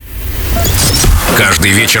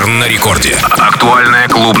Каждый вечер на рекорде. Актуальная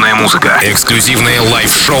клубная музыка. Эксклюзивные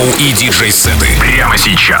лайв-шоу и диджей-сеты. Прямо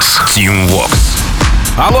сейчас. Team Vox.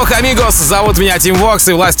 Алох, амигос, зовут меня Team Vox,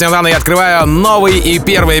 и властью данной я открываю новый и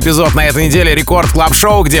первый эпизод на этой неделе Рекорд Клаб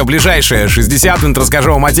Шоу, где в ближайшие 60 минут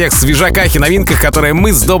расскажу вам о тех свежаках и новинках, которые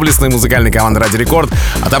мы с доблестной музыкальной командой Ради Рекорд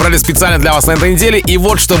отобрали специально для вас на этой неделе. И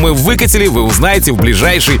вот что мы выкатили, вы узнаете в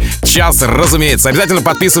ближайший час, разумеется. Обязательно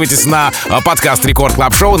подписывайтесь на подкаст Рекорд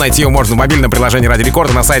Клаб Шоу, найти его можно в мобильном приложении Ради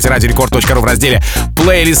Рекорд, на сайте radiorecord.ru в разделе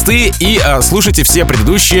плейлисты, и слушайте все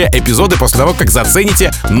предыдущие эпизоды после того, как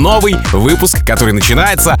зацените новый выпуск, который начинается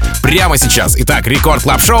прямо сейчас. Итак, Рекорд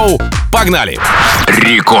Клаб Шоу, погнали!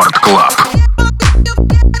 Рекорд Клаб.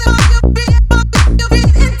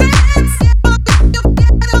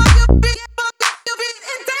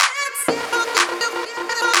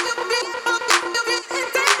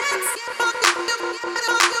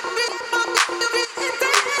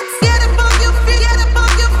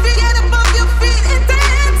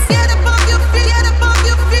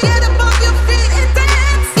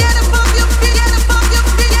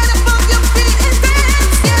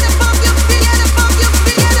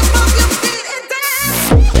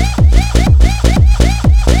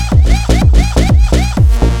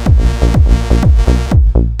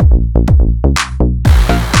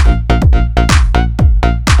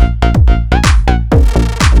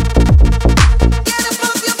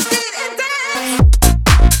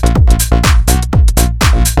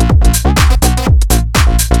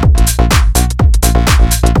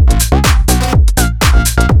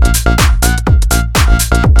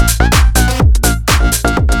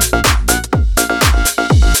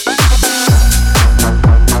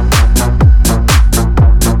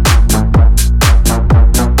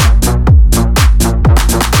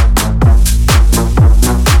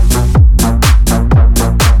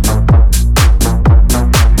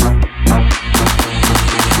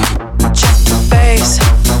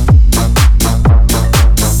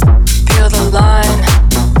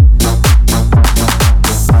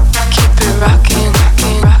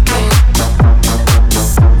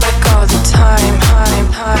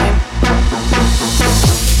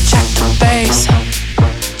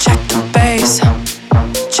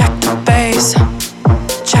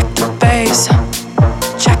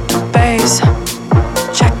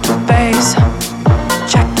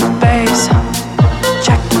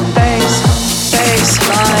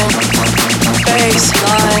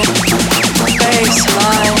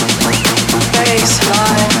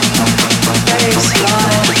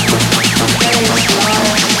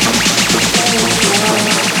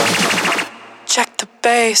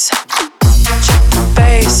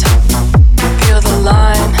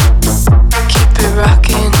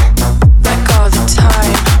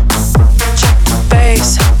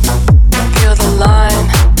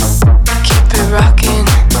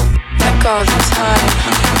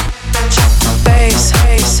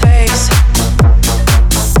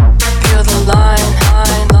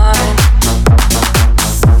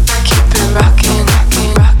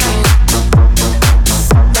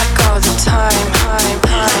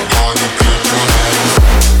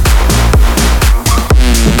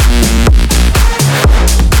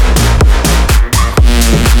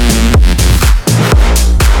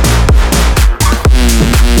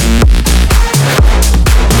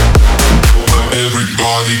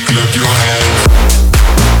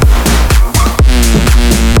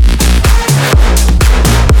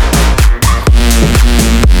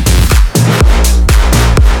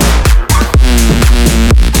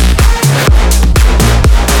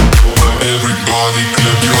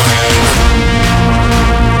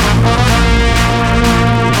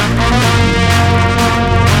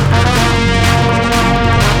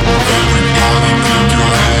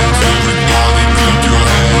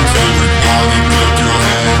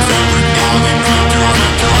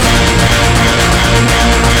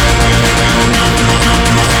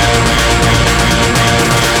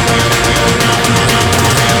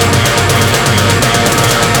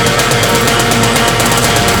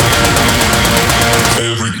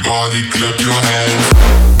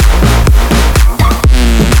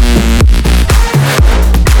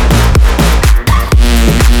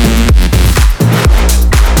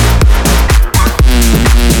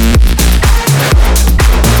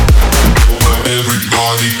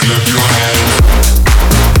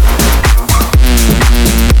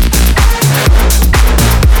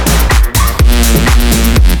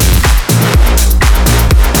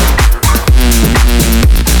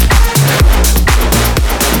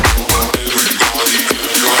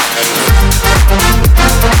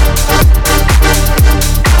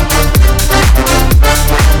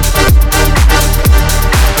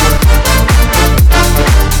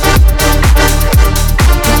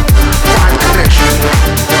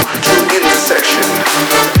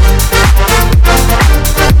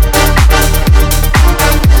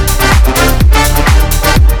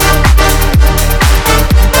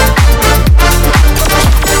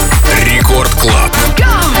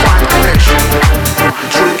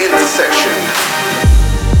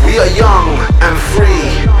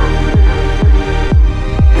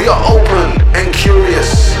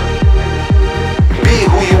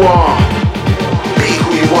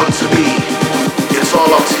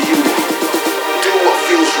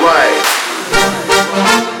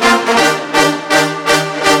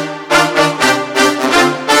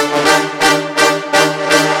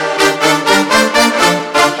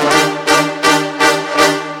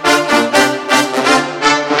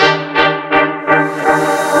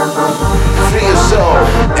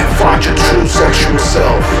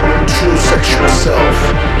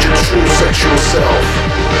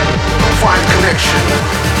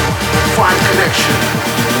 connection.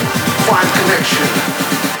 Find connection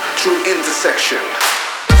through intersection.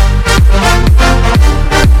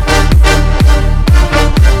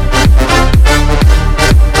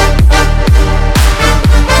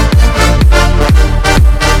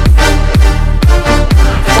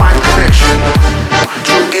 Find connection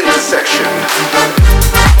through intersection.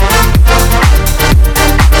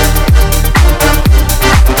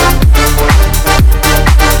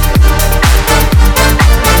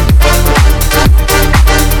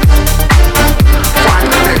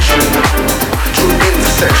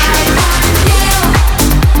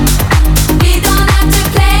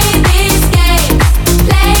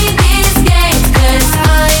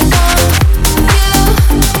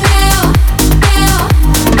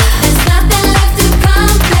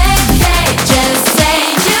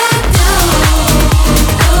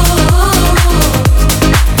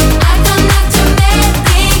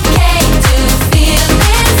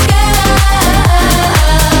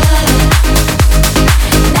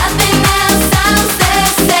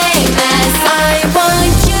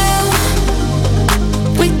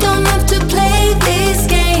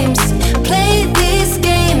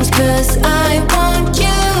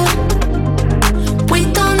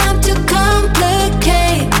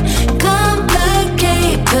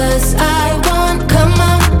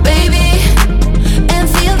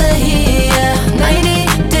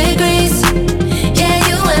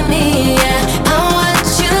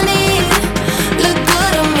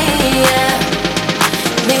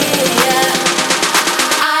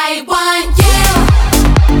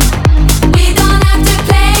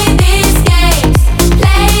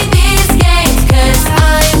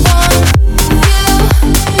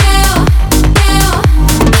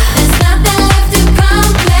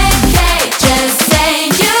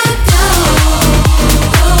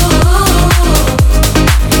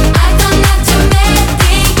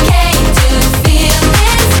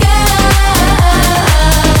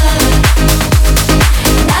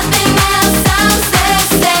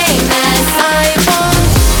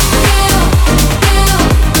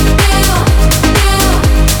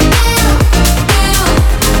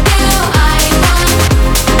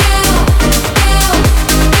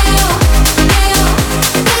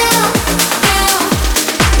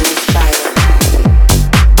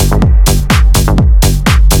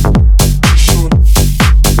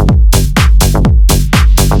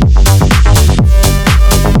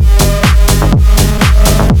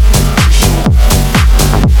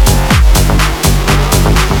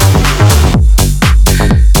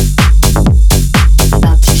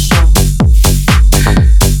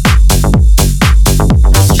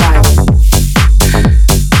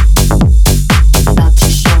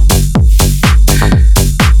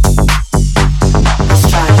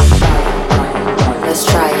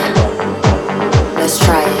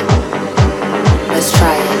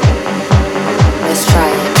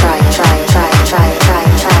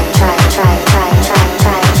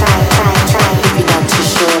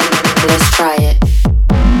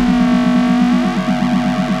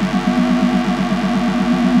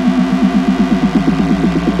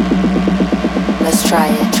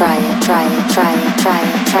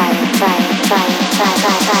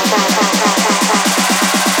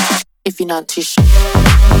 If you're not too sure.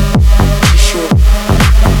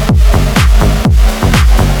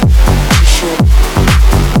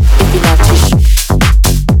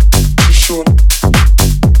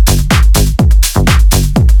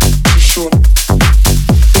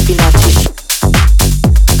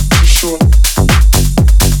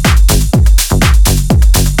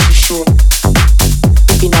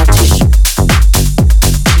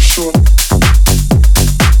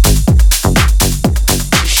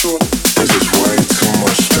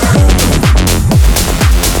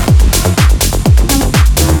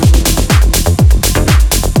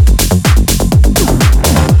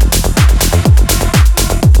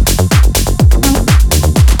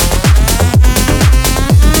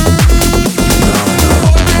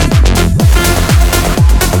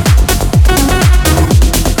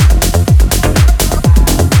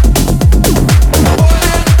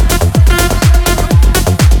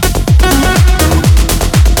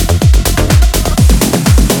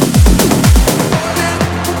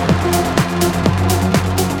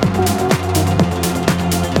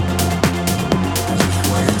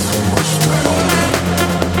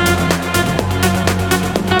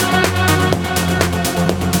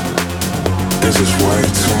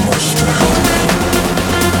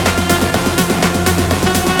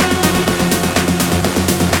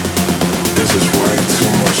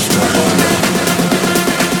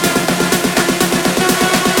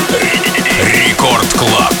 Рекорд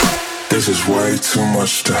Клаб. This is way too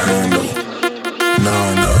much to handle.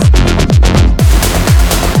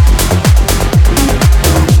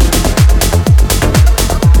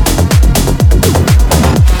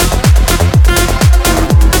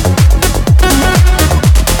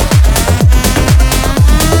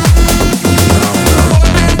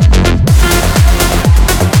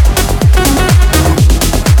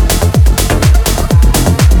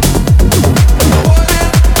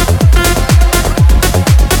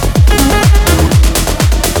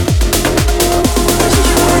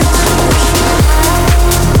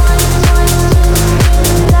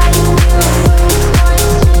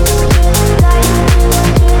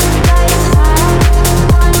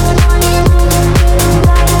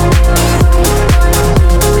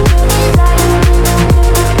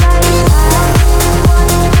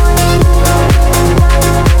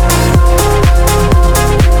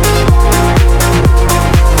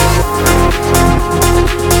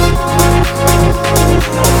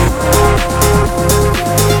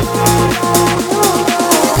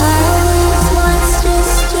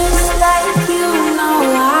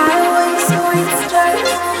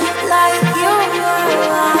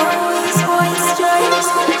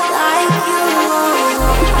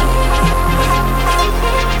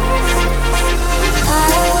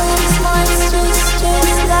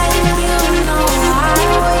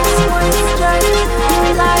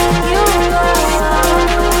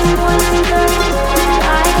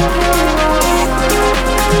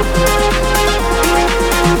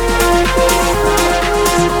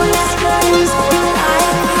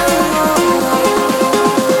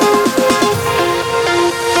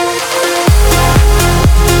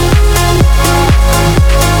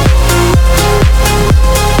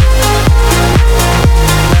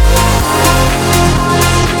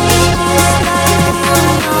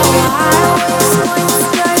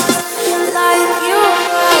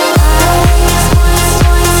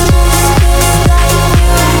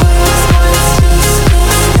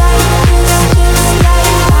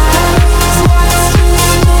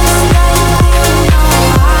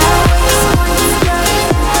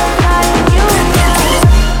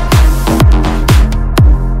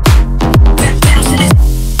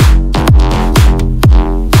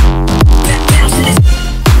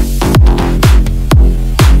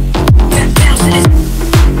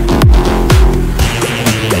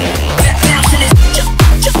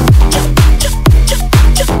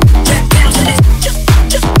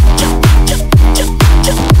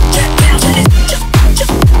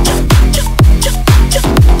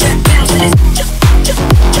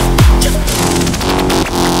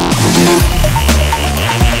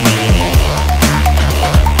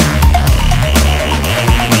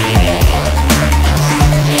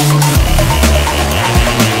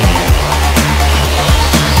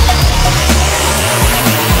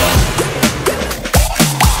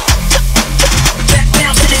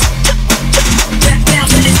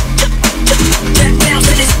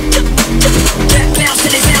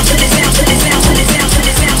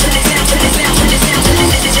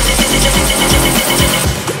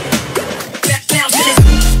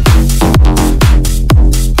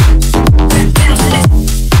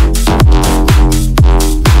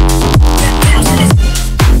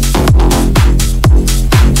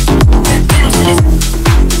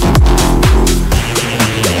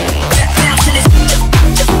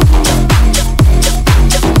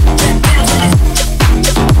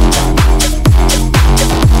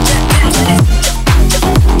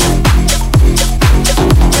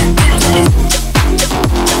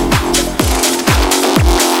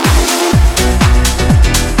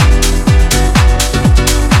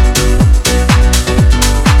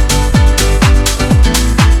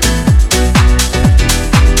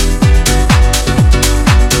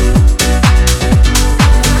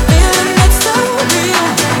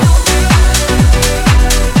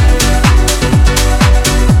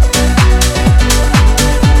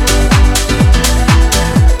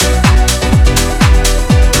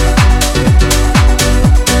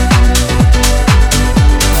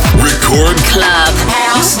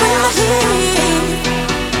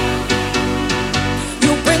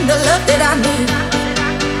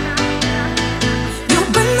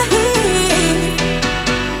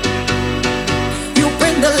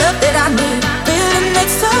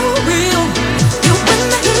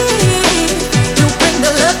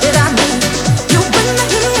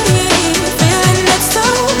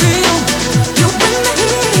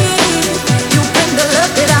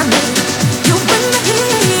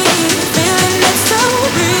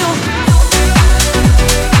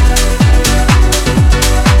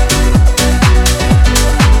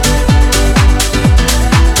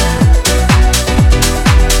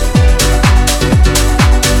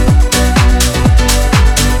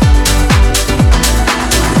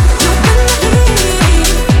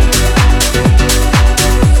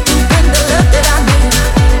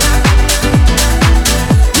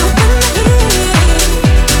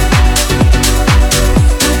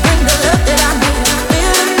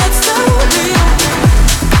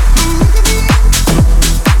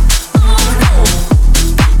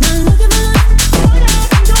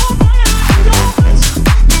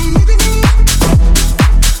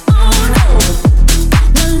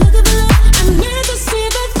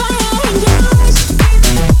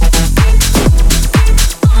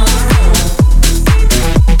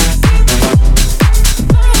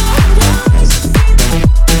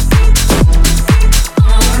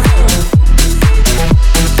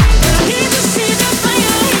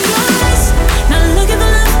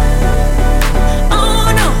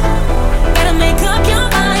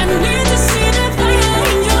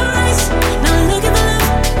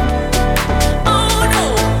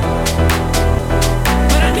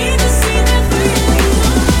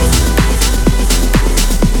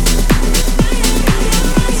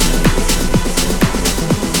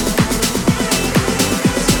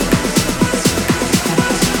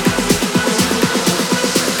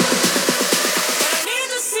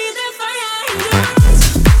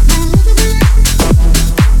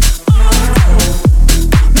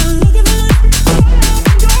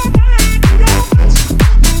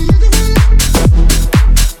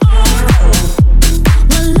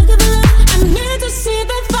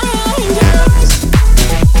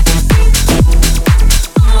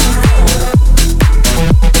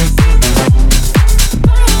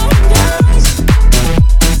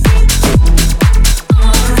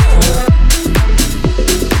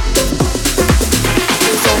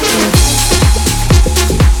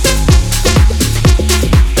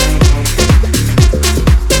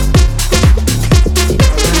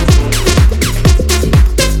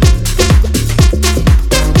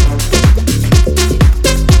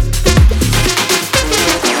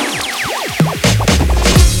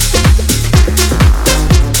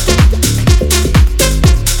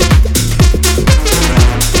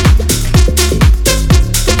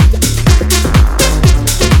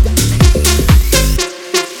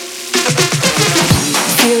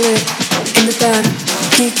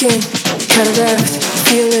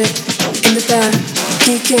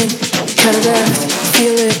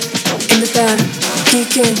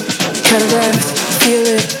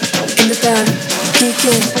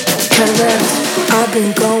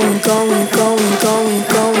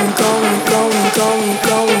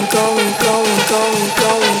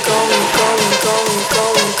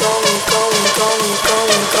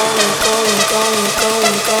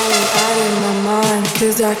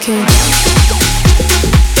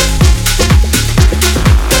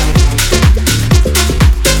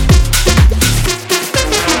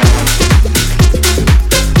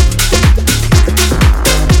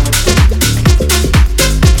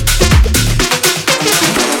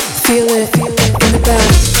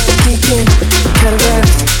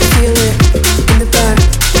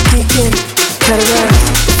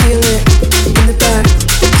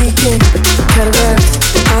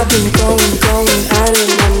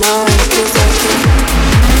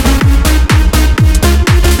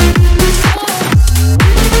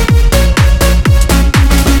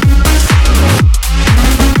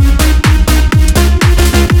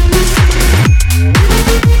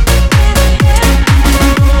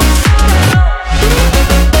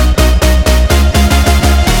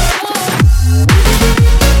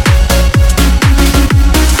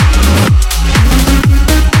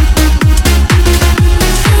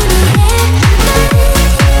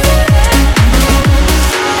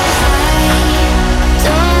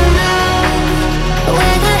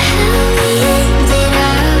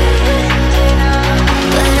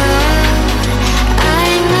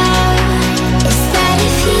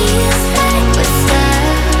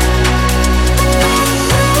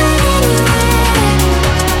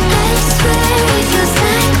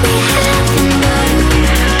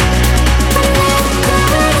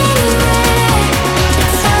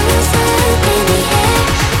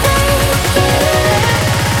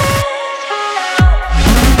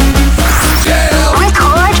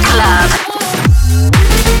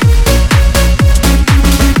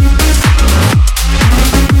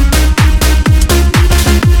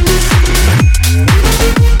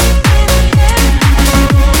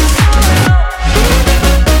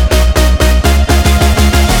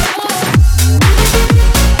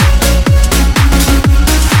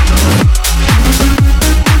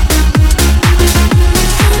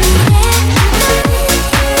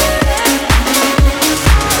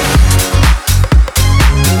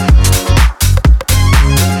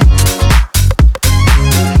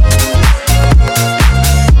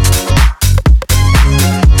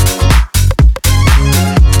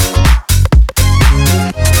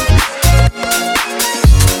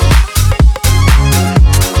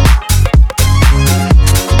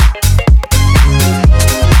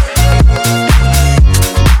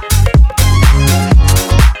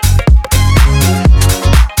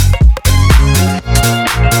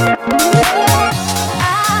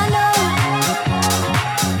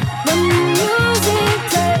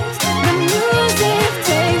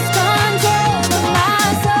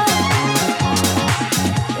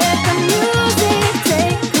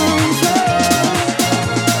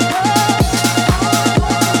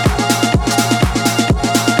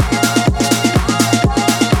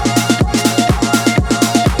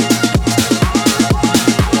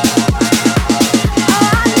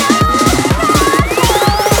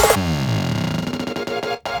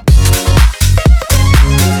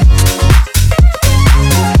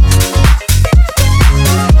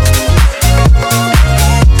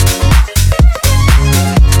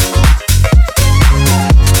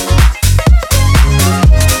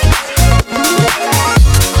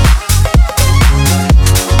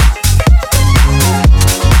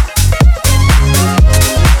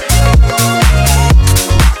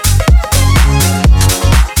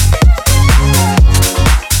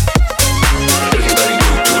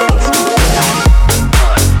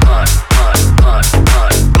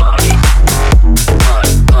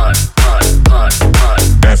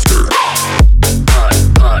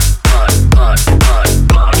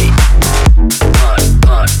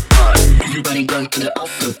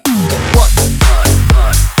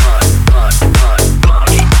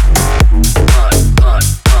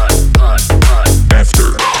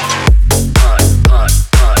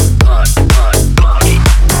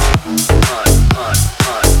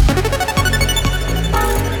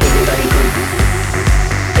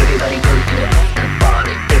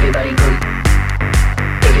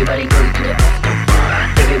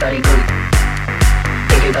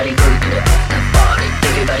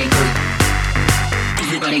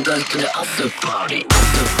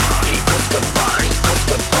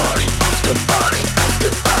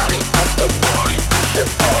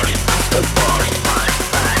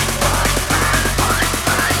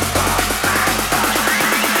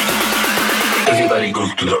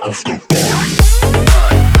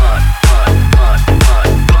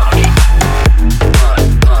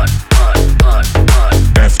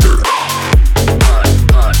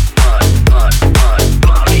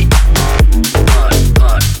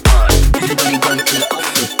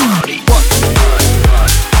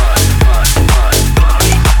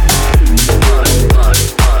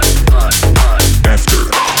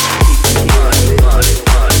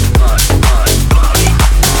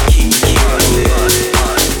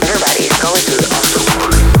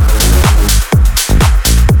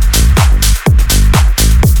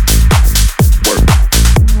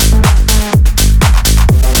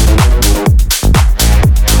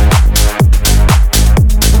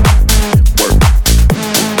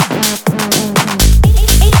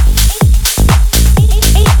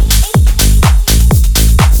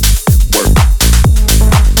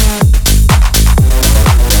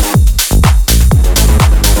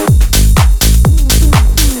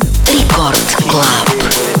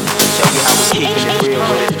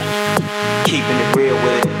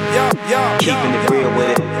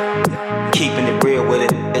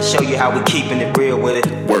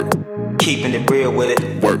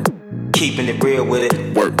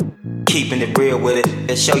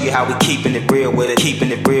 Show you how we keeping it real with it,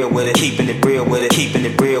 keeping it real with it, keeping it real with it, keeping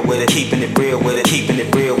it real with it, keeping it real with it, keeping it real with it,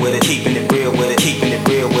 keeping it real with it, keeping it real with it, keeping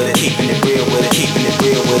it real with it, keeping it real with it, keeping it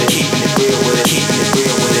real with it, keeping it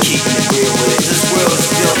real with it, keeping it real with it. This world is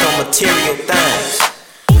built on material things.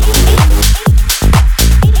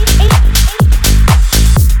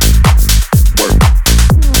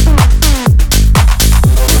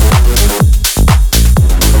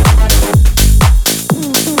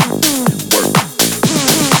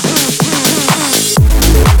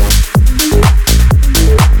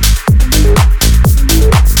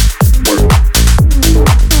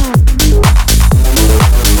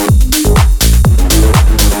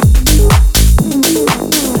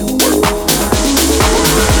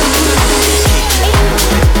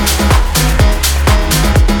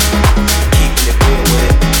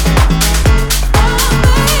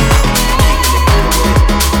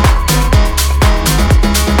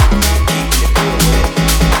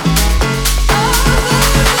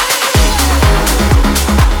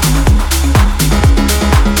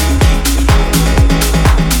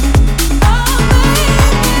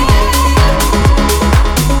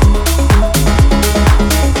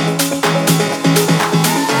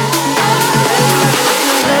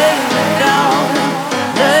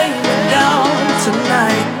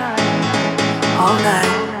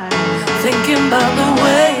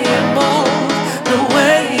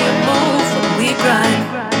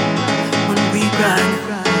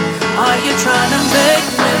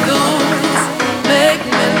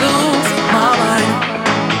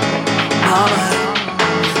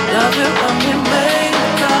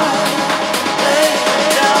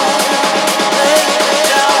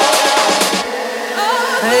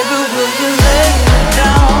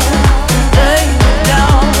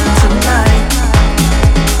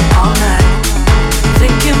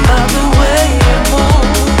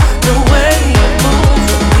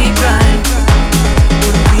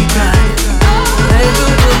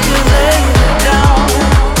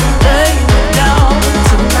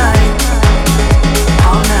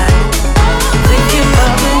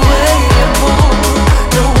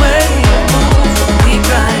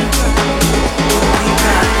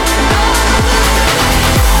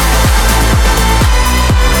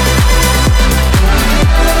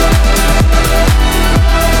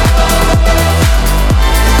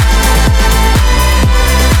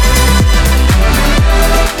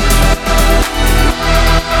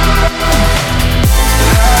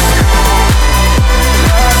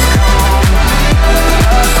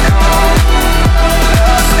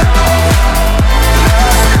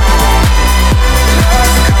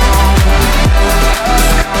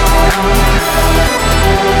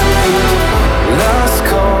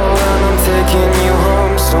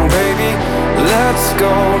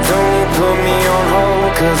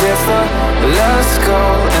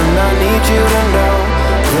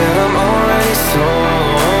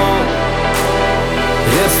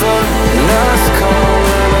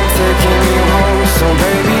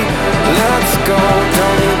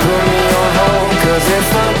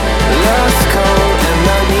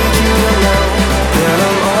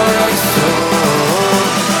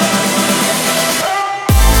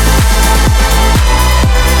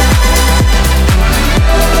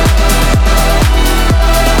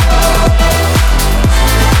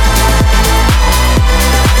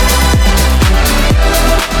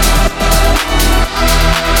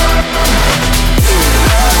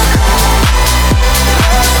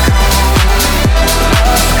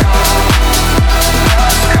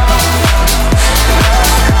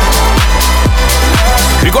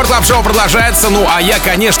 Клаб Шоу продолжается. Ну, а я,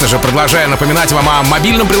 конечно же, продолжаю напоминать вам о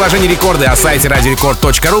мобильном приложении Рекорды, о сайте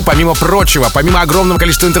radiorecord.ru. Помимо прочего, помимо огромного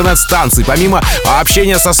количества интернет-станций, помимо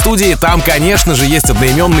общения со студией, там, конечно же, есть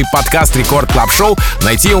одноименный подкаст Рекорд Клаб Шоу.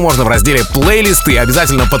 Найти его можно в разделе плейлисты.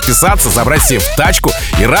 Обязательно подписаться, забрать себе в тачку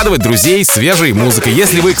и радовать друзей свежей музыкой.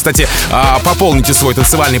 Если вы, кстати, пополните свой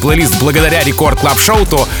танцевальный плейлист благодаря Рекорд Клаб Шоу,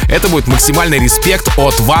 то это будет максимальный респект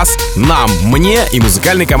от вас, нам, мне и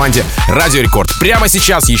музыкальной команде Радио Рекорд. Прямо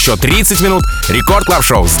сейчас еще 30 минут Рекорд Клаб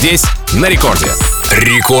Шоу здесь, на Рекорде.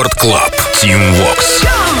 Рекорд Клаб. Team Vox.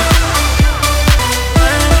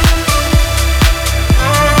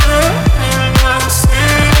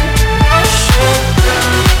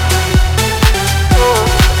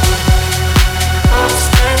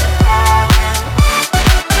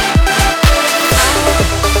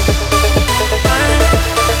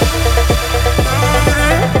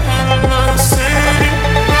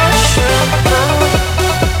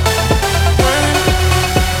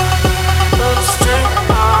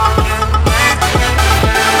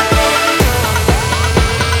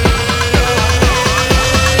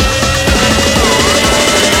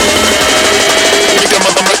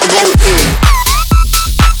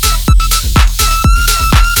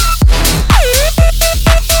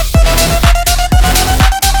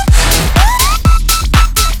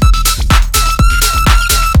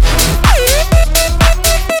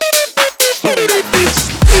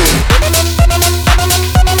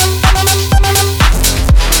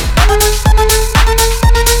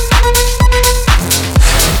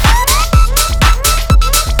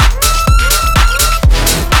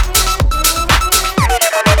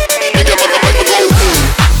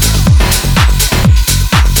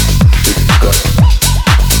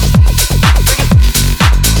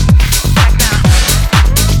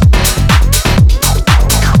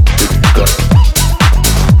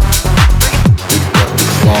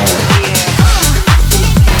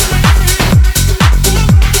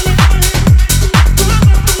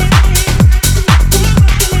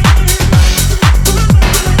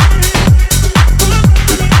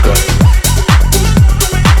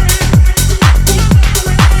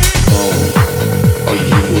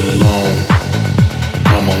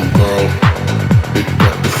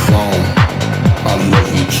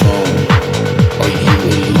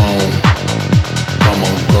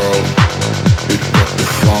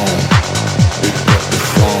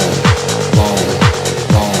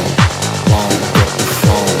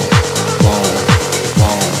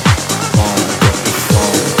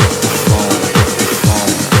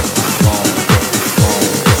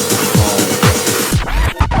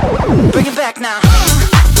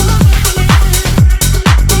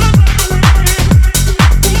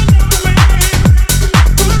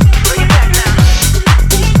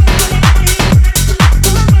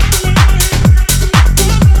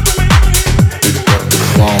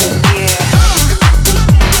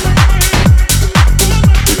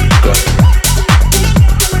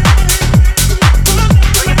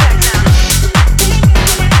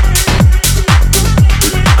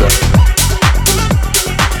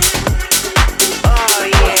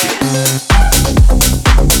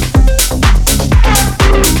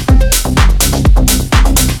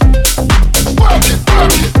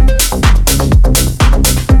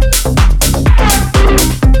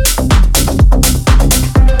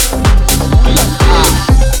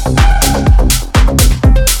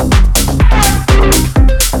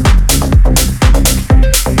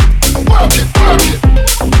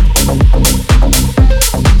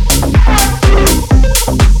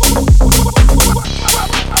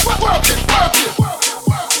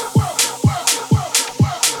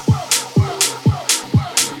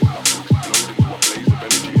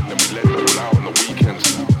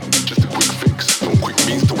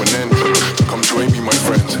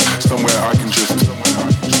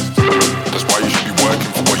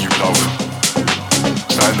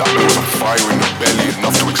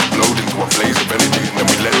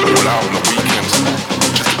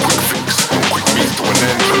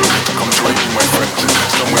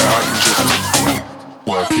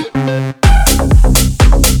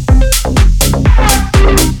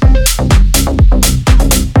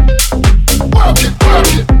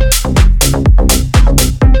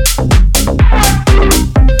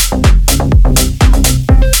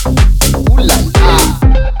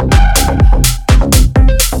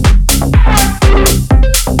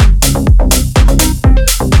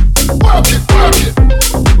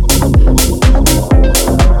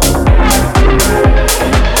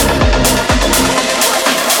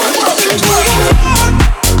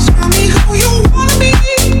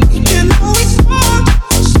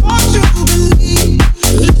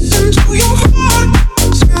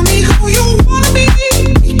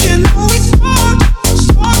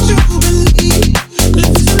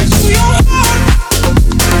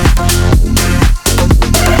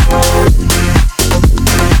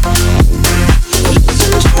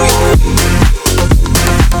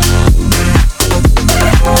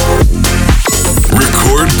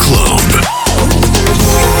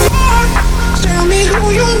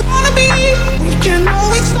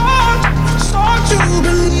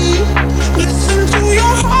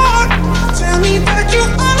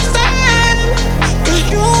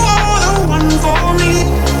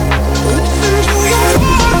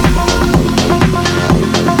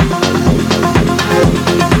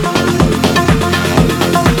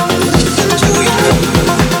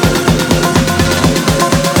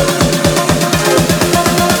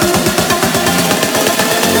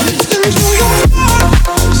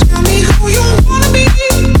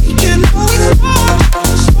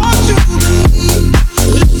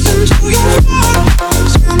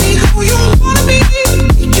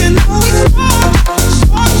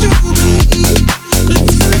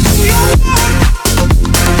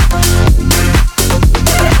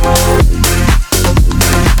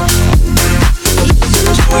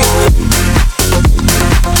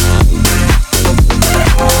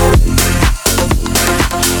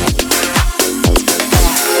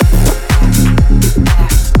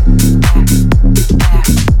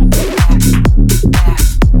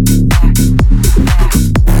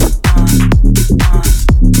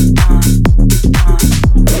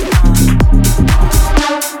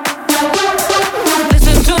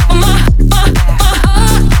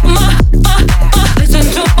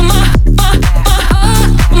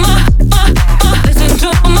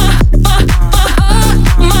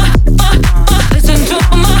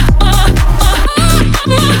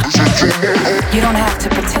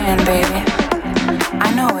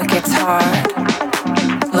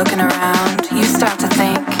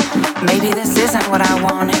 this isn't what I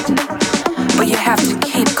wanted. But you have to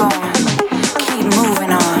keep going, keep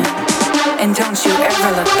moving on, and don't you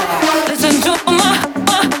ever look back. Listen to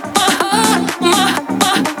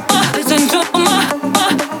listen to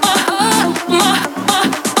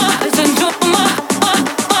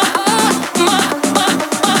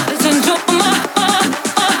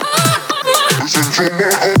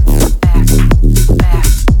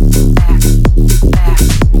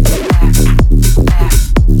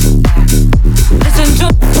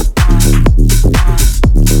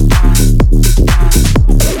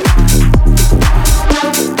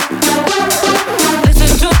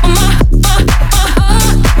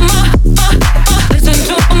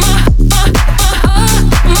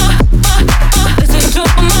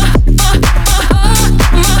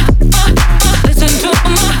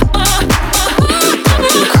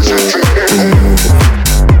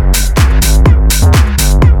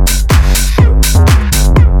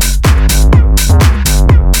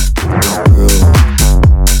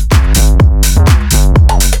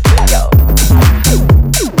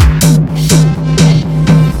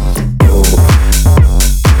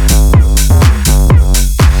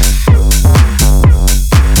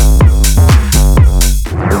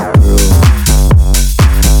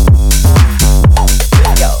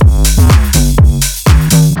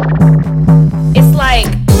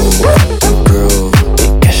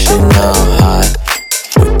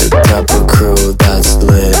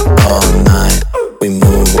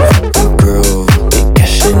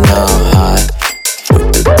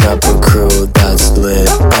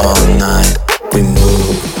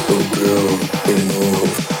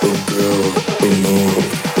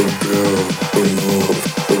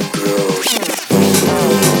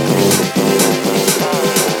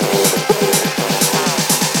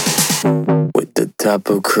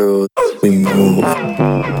Crew, we move.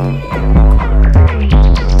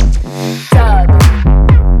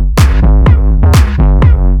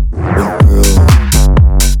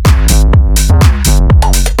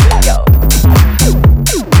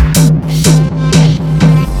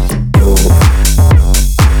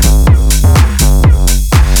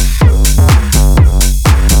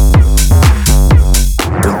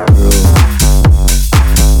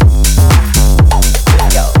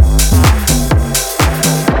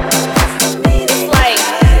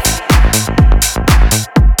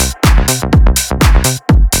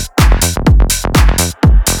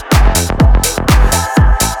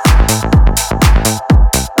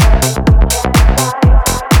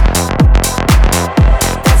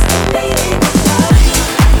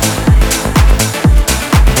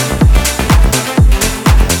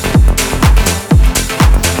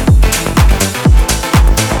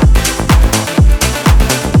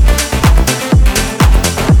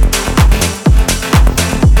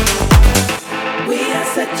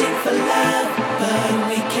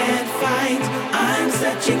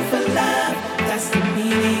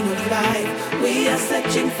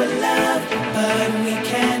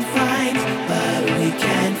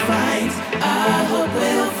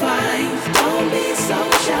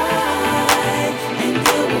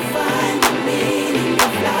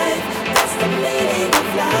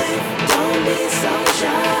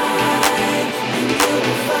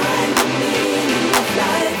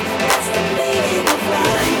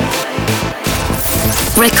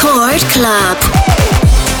 Record Club.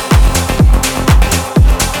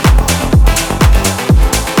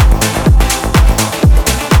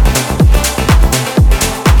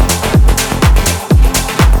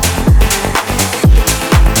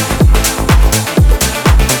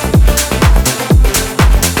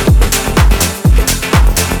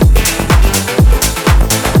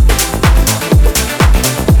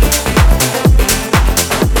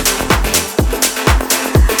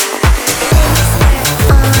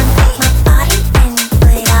 On my body and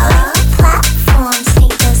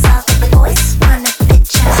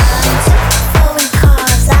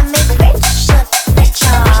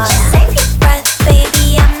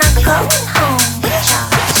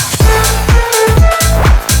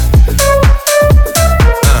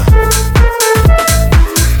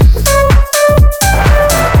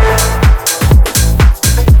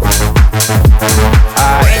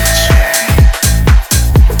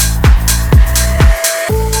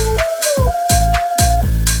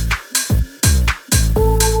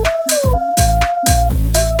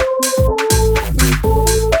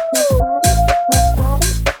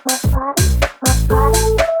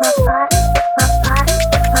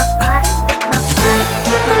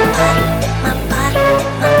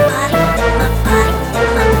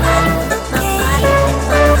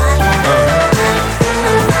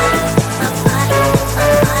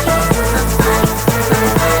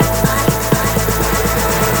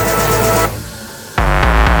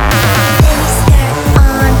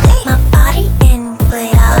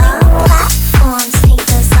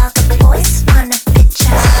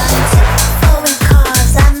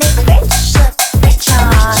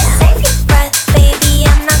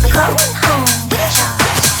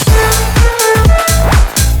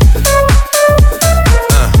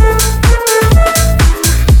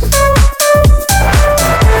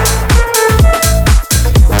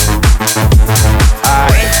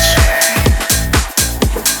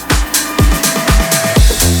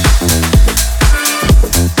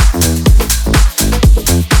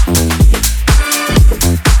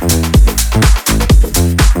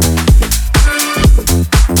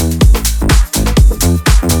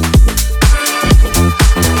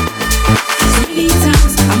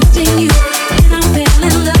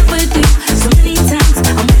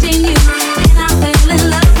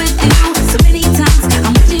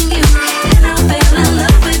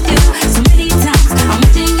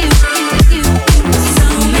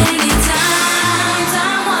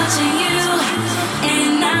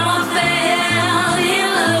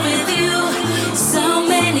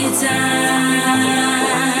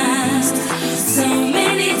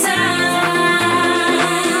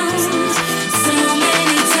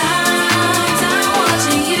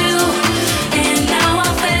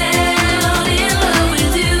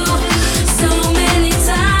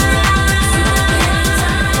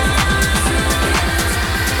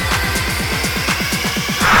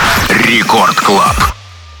Club.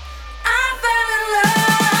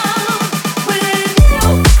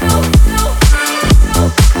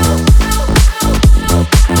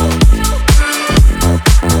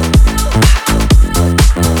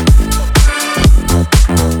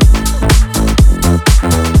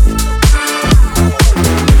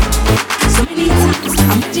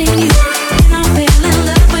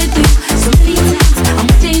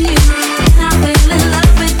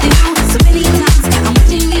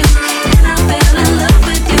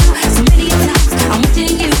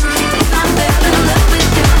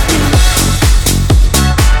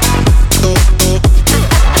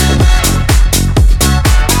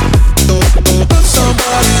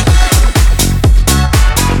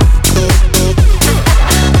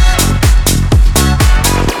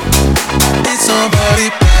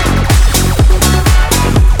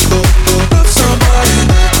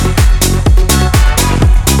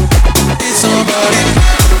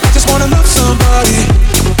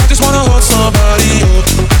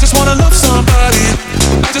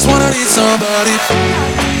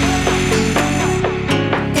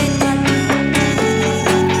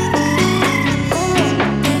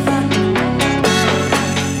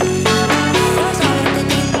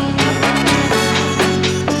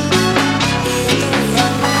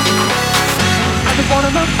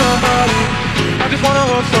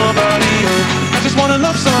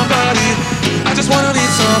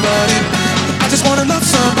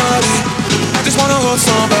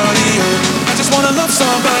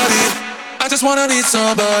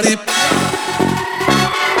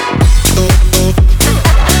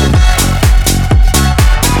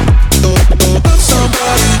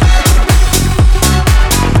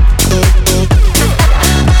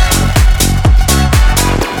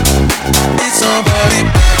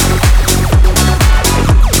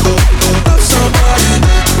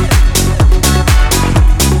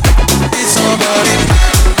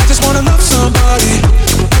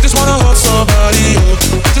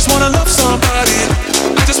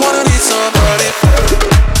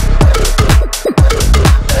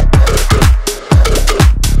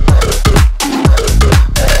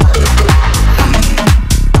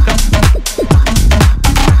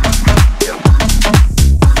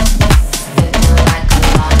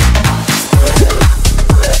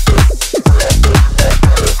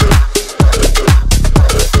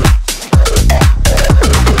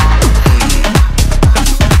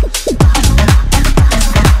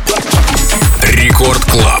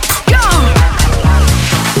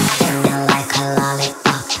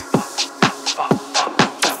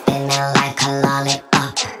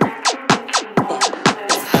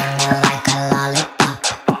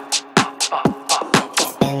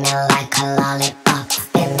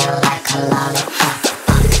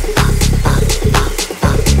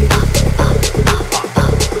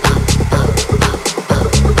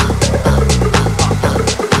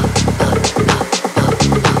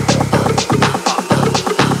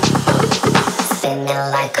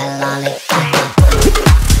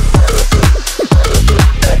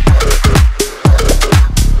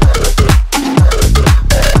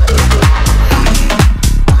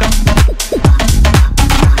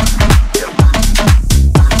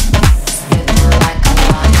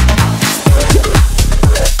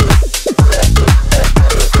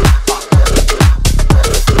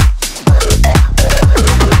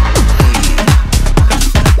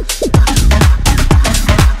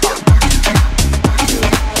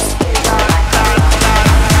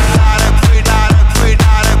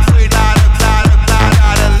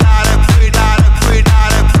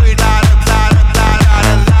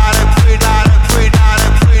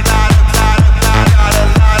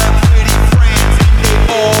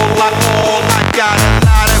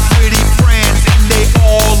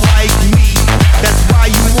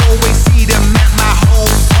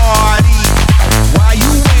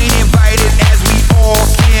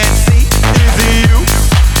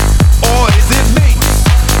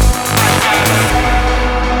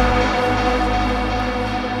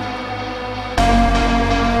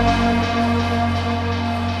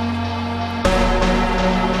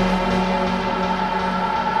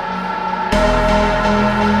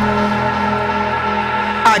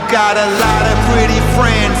 got a lot of pretty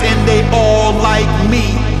friends and they all like me.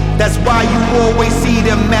 That's why you always see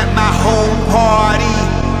them at my home party.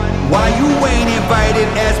 Why you ain't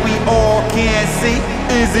invited as we all can see?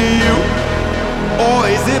 Is it you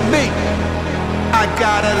or is it me? I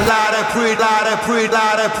got a lot of pretty, I got a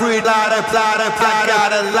lot of pretty, I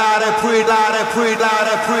got a lot of pretty,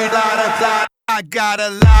 I got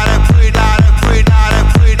a lot of pretty,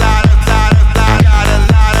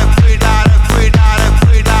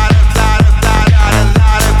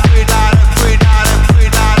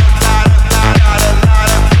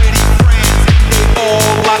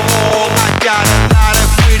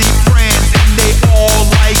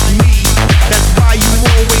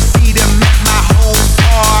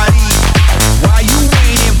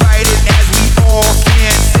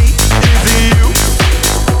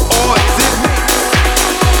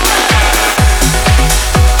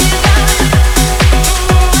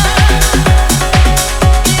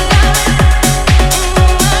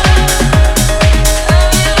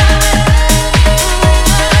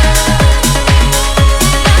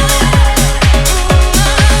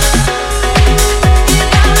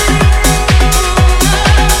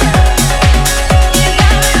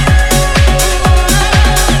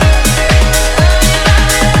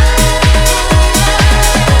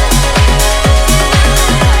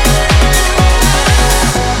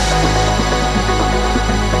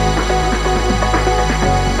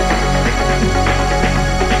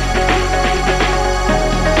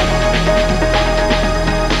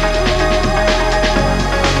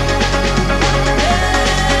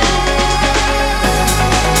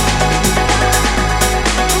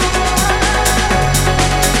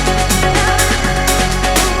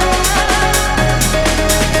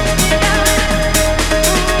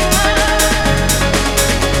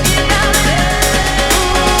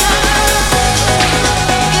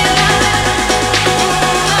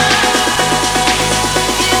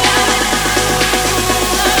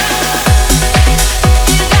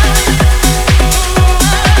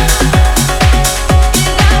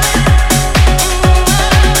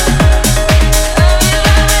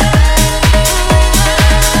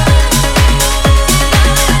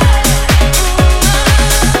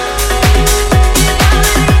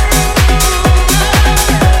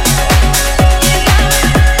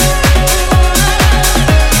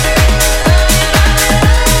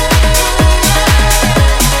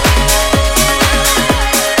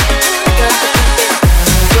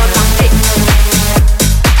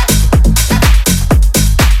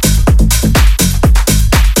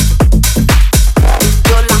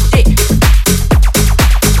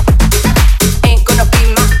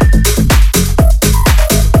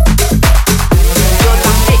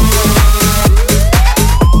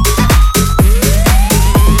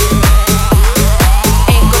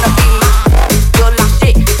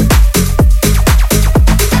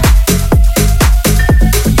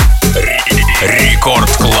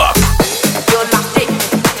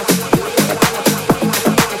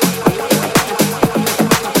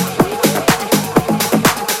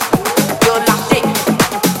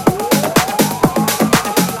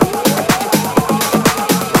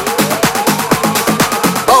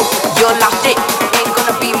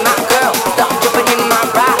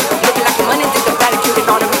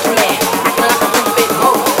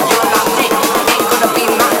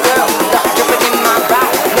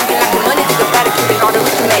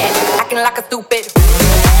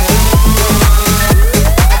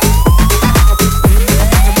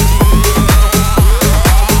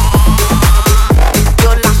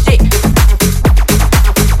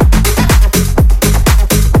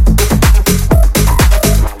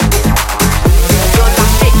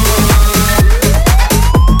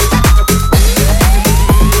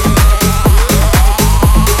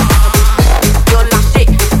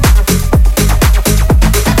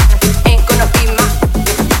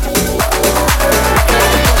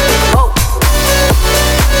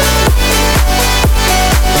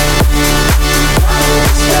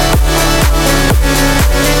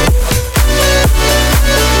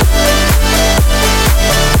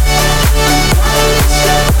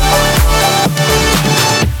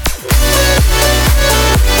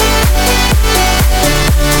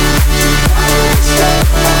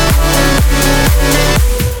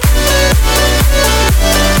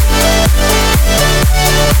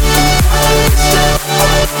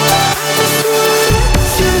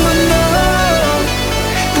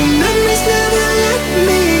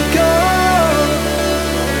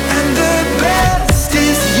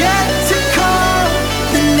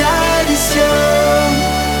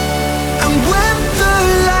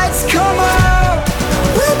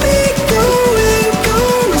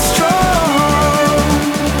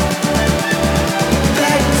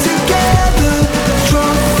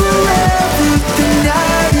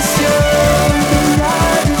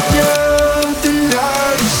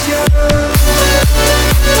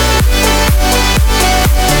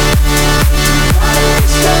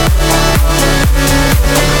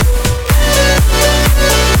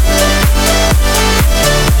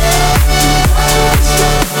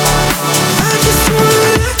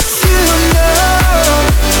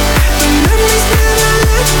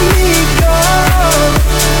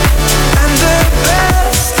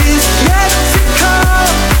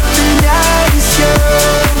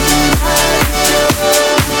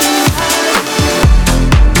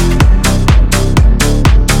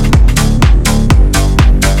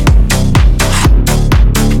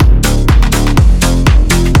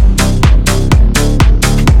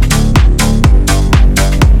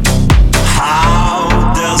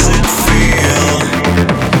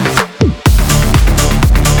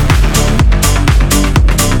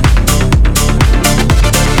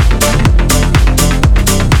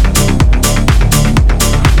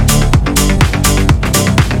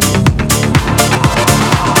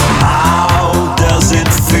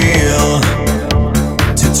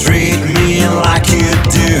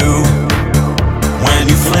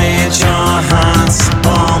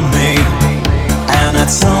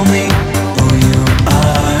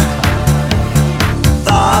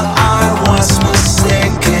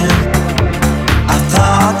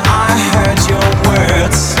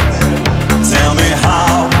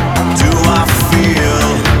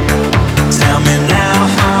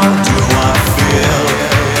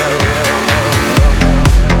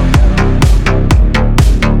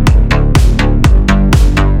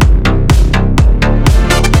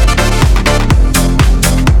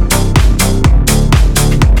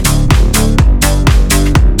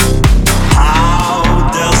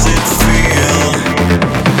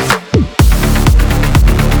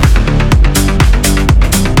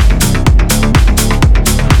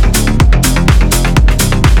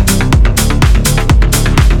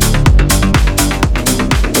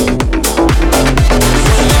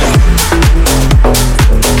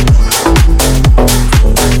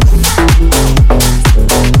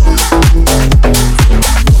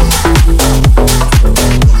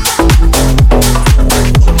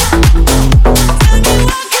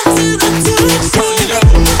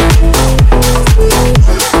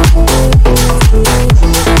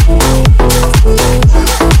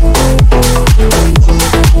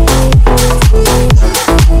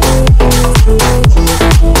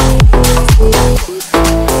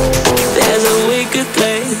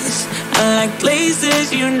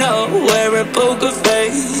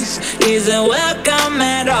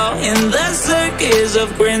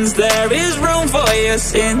 your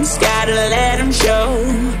sins, gotta let them show.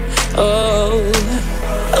 Oh,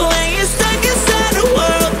 when you're stuck inside a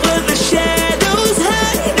world where the shadows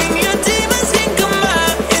hide and your demons can come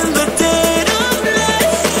out in the dead of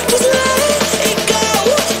night, just let it go,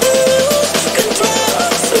 lose control.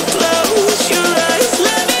 So close your eyes,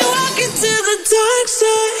 let me walk into the dark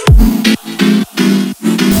side.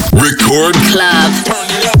 Record Club.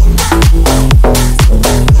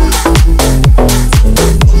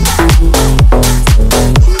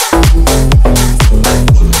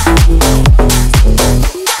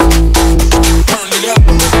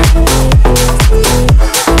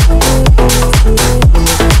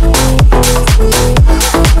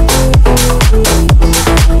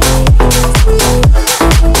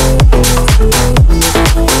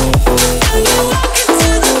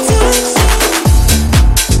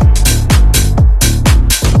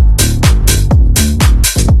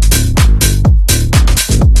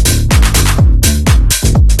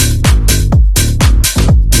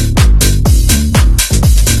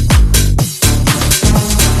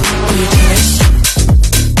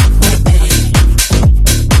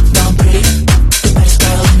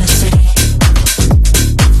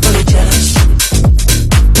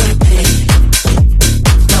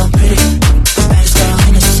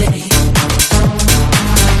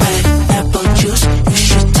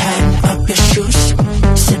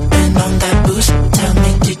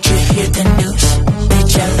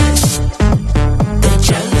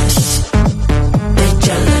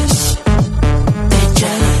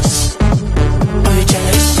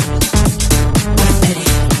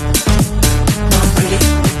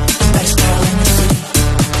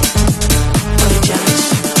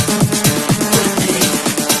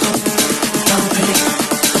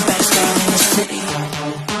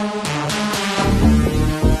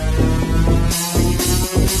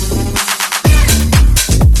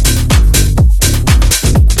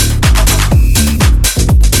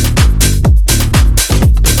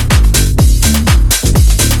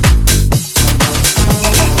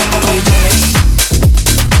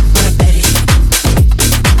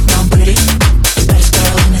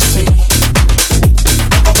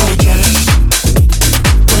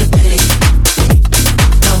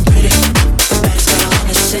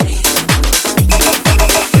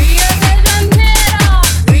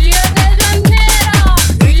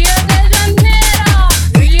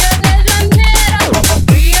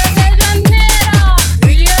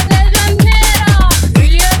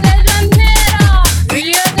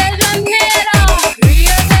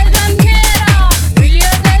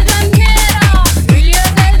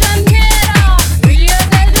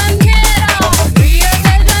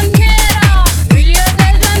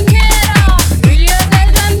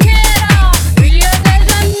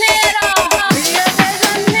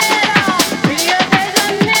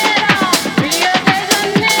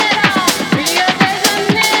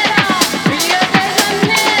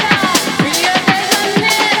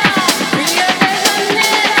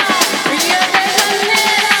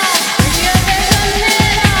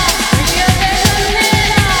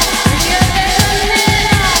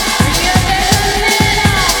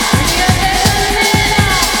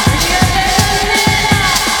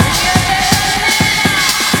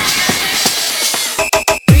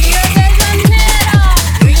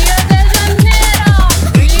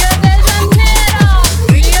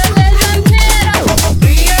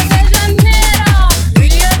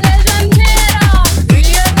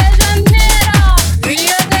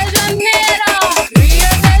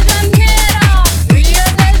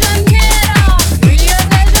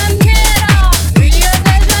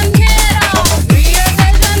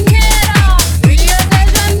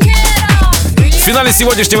 финале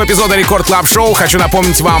сегодняшнего эпизода Рекорд Клаб Шоу хочу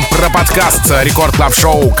напомнить вам про подкаст Рекорд Клаб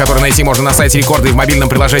Шоу, который найти можно на сайте Рекорда и в мобильном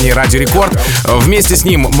приложении Радио Рекорд. Вместе с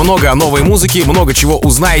ним много новой музыки, много чего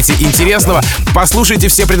узнаете интересного. Послушайте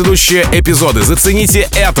все предыдущие эпизоды, зацените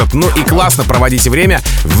этот, ну и классно проводите время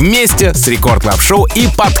вместе с Рекорд Клаб Шоу и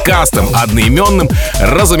подкастом одноименным,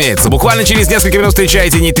 разумеется. Буквально через несколько минут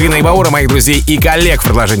встречаете Нейтрино и Баура, моих друзей и коллег в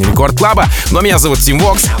продолжении Рекорд Клаба. Но меня зовут Тим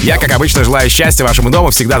Вокс. Я, как обычно, желаю счастья вашему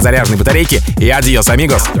дому, всегда заряженной батарейки. И адиос,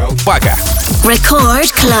 амигос. Пока.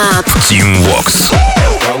 Record Club. Тим Вокс.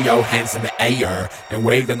 Throw your hands in the air and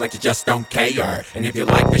wave them like you just don't care. And if you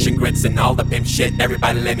like fish and grits and all the pimp shit,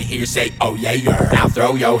 everybody let me hear you say, oh yeah. Now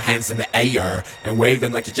throw your hands in the air and wave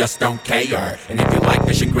them like you just don't care. And if you like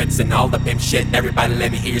fish and grits and all the pimp shit, everybody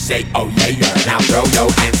let me hear you say, oh yeah. Now throw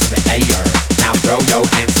your hands in the air. Now throw your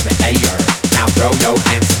hands in the air. Now throw your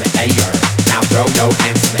hands in the air. Now throw your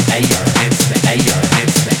hands in the air. Hands in the air.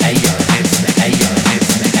 Hands in the air. Hands in the air.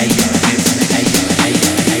 Hands in the air. Hands in the air.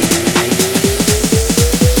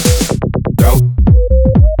 Throw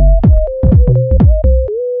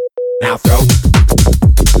Now throw